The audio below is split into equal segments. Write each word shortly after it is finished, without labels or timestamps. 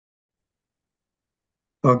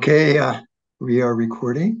Okay, we are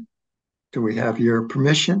recording. Do we have your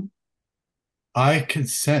permission? I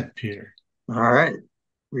consent, Peter. All right.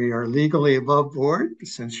 We are legally above board.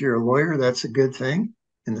 Since you're a lawyer, that's a good thing.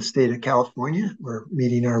 In the state of California, we're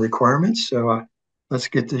meeting our requirements. So let's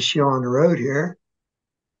get this show on the road here.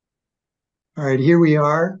 All right, here we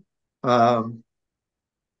are. Um,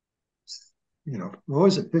 what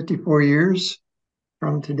was it, 54 years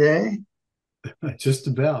from today? Just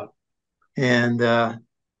about. And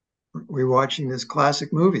we're watching this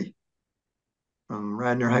classic movie from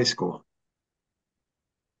Radnor High School.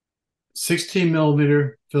 16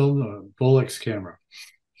 millimeter film, Bolex camera.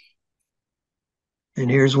 And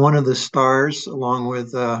here's one of the stars, along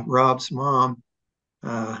with Rob's mom,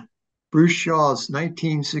 uh, Bruce Shaw's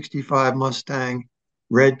 1965 Mustang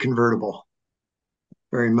red convertible.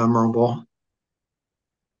 Very memorable.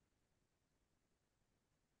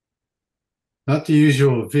 Not the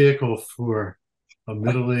usual vehicle for a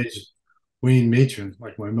middle-aged weaned matron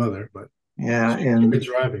like my mother, but Yeah, she enjoyed and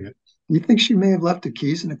driving it. you think she may have left the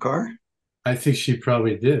keys in the car? I think she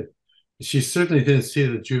probably did. She certainly didn't see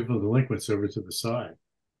the juvenile delinquents over to the side.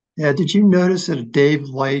 Yeah, did you notice that Dave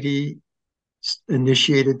Leidy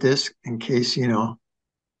initiated this in case, I think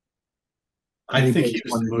he anybody's was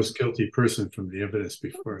the wondering? most guilty person from the evidence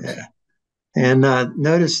before us. Yeah. And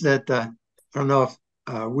notice that, I don't know if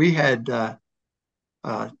we had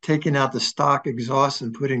taken out the stock exhaust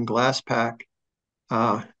and put in glass pack.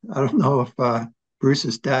 I don't know if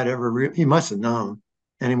Bruce's dad he must have known.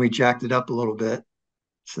 And then we jacked it up a little bit.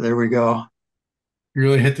 So there we go. You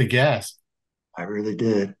really hit the gas. I really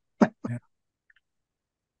did. Yeah. I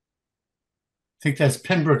think that's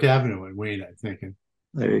Pembroke Avenue in Wayne, I think. And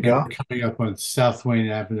There you now go. we're coming up on South Wayne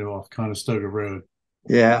Avenue off Conestoga Road.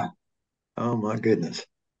 Yeah. Oh my goodness.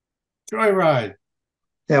 JoyRide.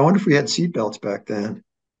 Yeah, I wonder if we had seatbelts back then.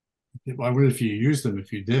 I wonder if you used them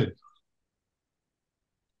if you did.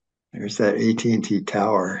 There's that AT&T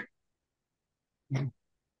tower.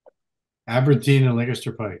 Aberdeen and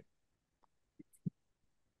Lancaster Pike.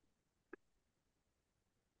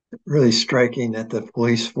 Really striking that the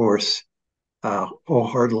police force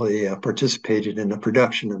wholeheartedly participated in the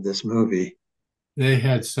production of this movie. They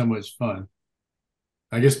had so much fun.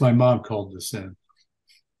 I guess my mom called this in.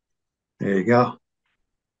 There you go.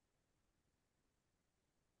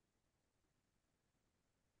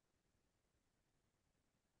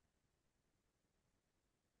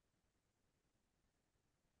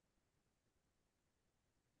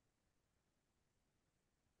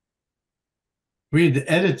 We had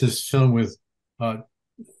to edit this film with uh,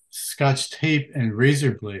 Scotch tape and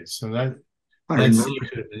razor blades, so I that scene remember.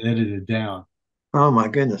 could have been edited down. Oh my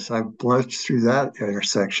goodness. I bludged through that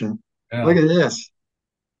intersection. Look Yeah. at this.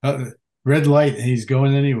 Red light, and he's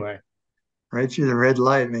going anyway. Right through the red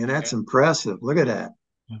light, man. That's Yeah. impressive. Look at that.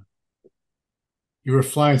 You were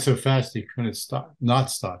flying so fast he couldn't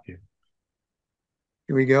not stop you.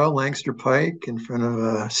 Here we go. Lancaster Pike in front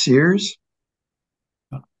of Sears.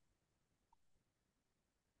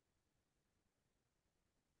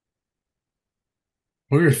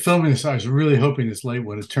 When we were filming this, I was really hoping this light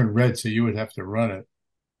would have turned red so you would have to run it.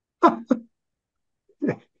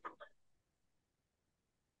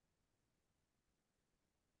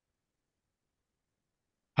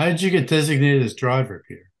 How did you get designated as driver,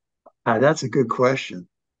 Peter? That's a good question.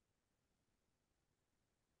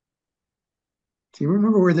 Do you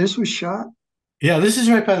remember where this was shot? Yeah, this is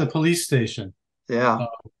right by the police station. Yeah. Uh,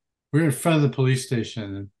 we were in front of the police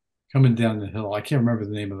station and coming down the hill. I can't remember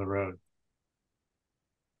the name of the road.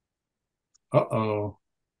 Uh-oh.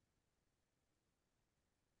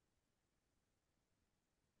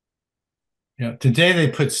 Yeah, today they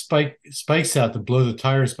put spikes out to blow the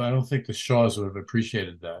tires, but I don't think the Shaws would have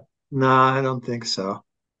appreciated that. No, I don't think so.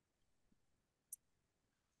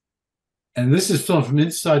 And this is filmed from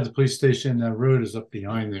inside the police station. That road is up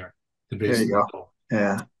behind there, the There base you of the go. hill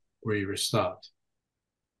Yeah. where you were stopped.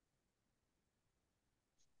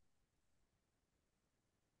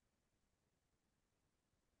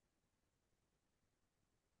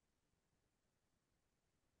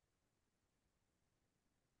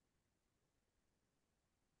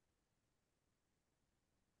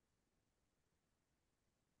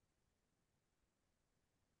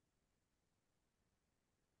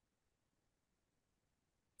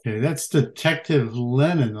 Okay, that's Detective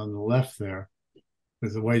Lennon on the left there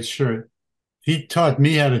with the white shirt. He taught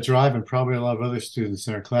me how to drive and probably a lot of other students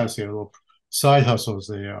in our class. He had a little side hustle as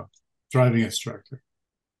a driving instructor.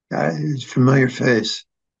 It's a familiar face.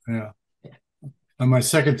 Yeah. On my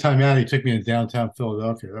second time out, he took me to downtown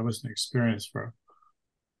Philadelphia. That was an experience for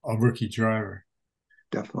a rookie driver.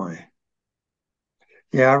 Definitely.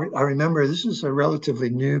 Yeah, I remember this is a relatively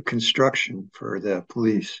new construction for the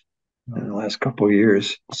police in the last couple of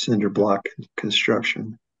years, cinder block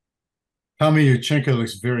construction. Tommy Yurchenko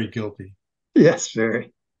looks very guilty. Yes,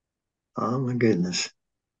 very. Oh my goodness.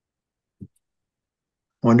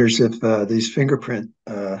 Wonders if these fingerprint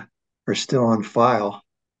are still on file.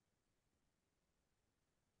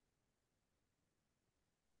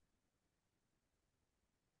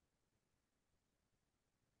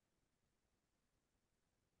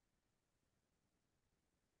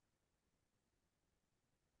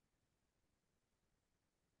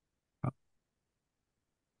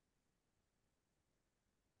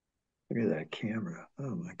 Look at that camera.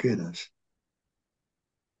 Oh my goodness.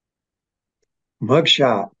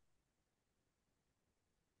 Mugshot.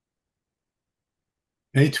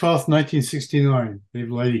 May 12th, 1969,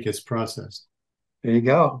 Dave Leidy gets processed. There you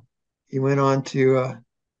go. He went on to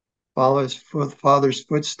follow his father's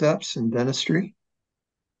footsteps in dentistry.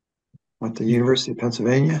 Went to the He, University of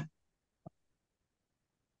Pennsylvania.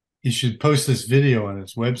 he should post this video on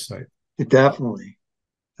his website. It definitely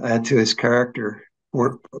add to his character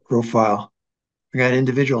work profile. We got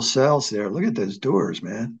individual cells there. Look at those doors,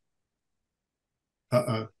 man.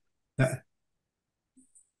 Uh-uh.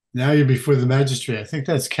 Now you're before the magistrate. I think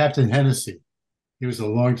that's Captain Hennessy. He was a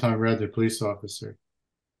longtime Radnor police officer.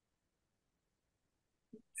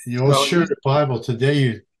 You all So share the Bible. Today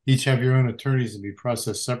you each have your own attorneys and be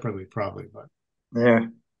processed separately, probably, but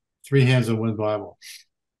there. three hands on one Bible.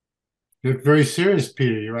 You look very serious,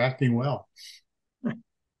 Peter. You're acting well.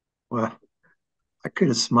 Well, I could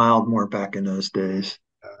have smiled more back in those days.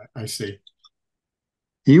 I see.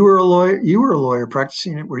 You were a lawyer. You were a lawyer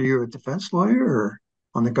practicing it. Were you a defense lawyer or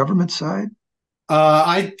on the government side?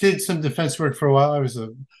 I did some defense work for a while.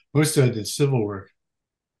 Most of it I did civil work,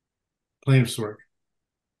 plaintiff's work.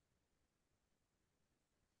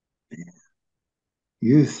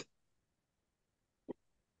 Youth.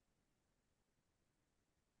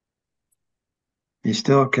 You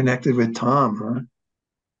still connected with Tom, huh?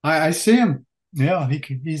 I see him. Yeah,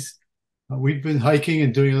 he's. We've been hiking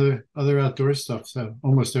and doing other outdoor stuff so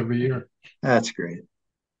almost every year. That's great.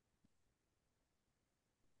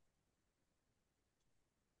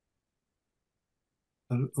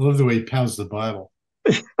 I love the way he pounds the Bible.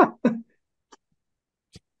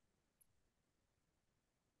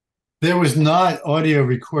 There was not audio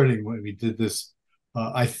recording when we did this.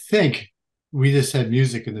 I think we just had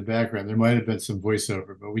music in the background. There might have been some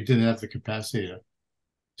voiceover, but we didn't have the capacity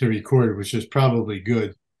to record, which is probably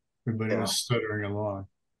good. Everybody Yeah. was stuttering along.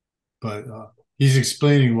 But he's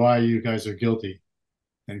explaining why you guys are guilty,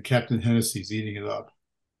 and Captain Hennessy's eating it up.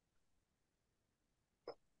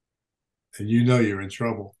 And you know you're in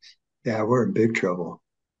trouble. Yeah, we're in big trouble.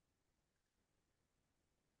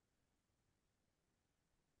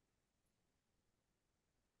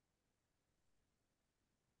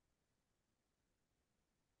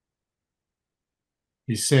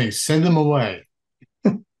 He's saying, send them away.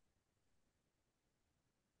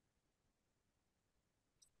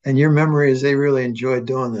 And your memory is they really enjoyed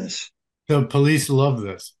doing this. The police love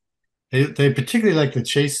this. They particularly like the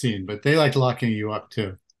chase scene, but they like locking you up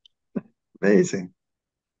too. Amazing.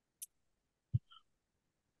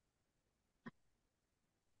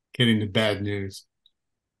 Getting the bad news.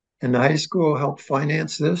 And the high school helped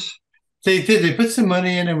finance this? They did. They put some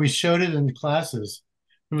money in and we showed it in the classes.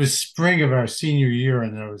 It was spring of our senior year,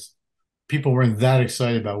 and there was people weren't that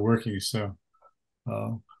excited about working. So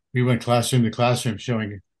uh, we went classroom to classroom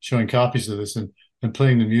showing copies of this and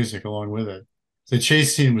playing the music along with it. The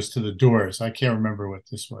chase scene was to the Doors. I can't remember what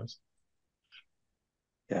this was.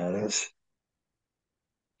 Yeah, that's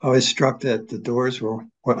I was struck that the Doors were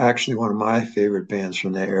actually one of my favorite bands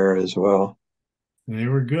from that era as well. They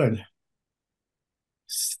were good.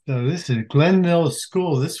 So this is Glen Mills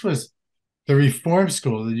School. This was the reform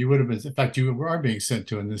school that you would have been. In fact, you are being sent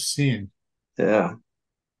to in this scene. Yeah.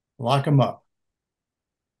 Lock them up.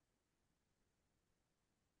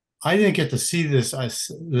 I didn't get to see this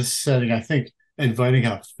setting. I think Ed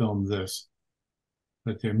Vidinghoff filmed this,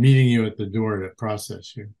 but they're meeting you at the door to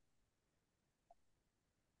process you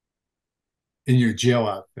in your jail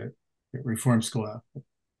outfit, your reform school outfit.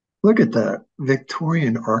 Look at that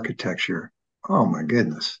Victorian architecture. Oh my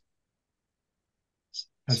goodness. It's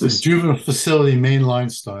That's a just, juvenile facility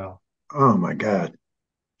mainline style. oh my God.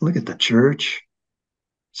 Look at the church.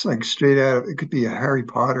 It's like straight out of it could be a Harry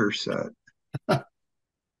Potter set.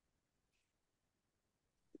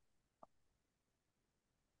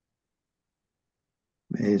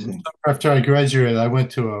 Amazing. After I graduated, I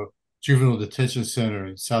went to a juvenile detention center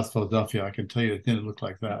in South Philadelphia. I can tell you it didn't look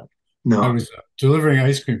like that. I No, was delivering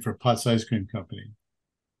ice cream for Potts Ice Cream Company.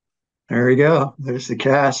 There we go. There's the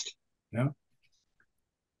cast. Yeah.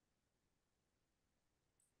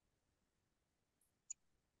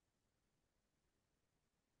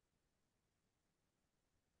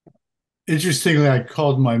 Interestingly, I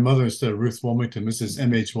called my mother instead of Ruth Woolmington, Mrs.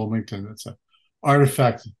 M.H. Woolmington. That's an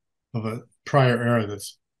artifact of a prior era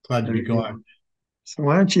that's glad to There be you gone. go. So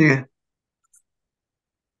why don't you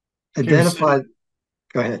Okay, identify?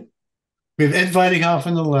 Go ahead. we have Ed Vidinghoff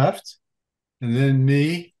on the left, and then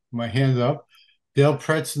me, my hand up. Dale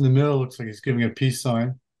Pretz in the middle looks like he's giving a peace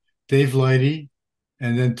sign. Dave Leidy,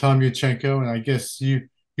 and then Tom Yurchenko. And I guess you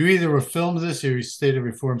either were filmed this or you stayed at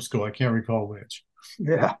reform school. I can't recall which.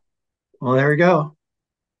 Yeah. Well, there we go.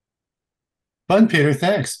 Fun, Peter.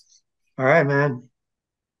 Thanks. All right, man.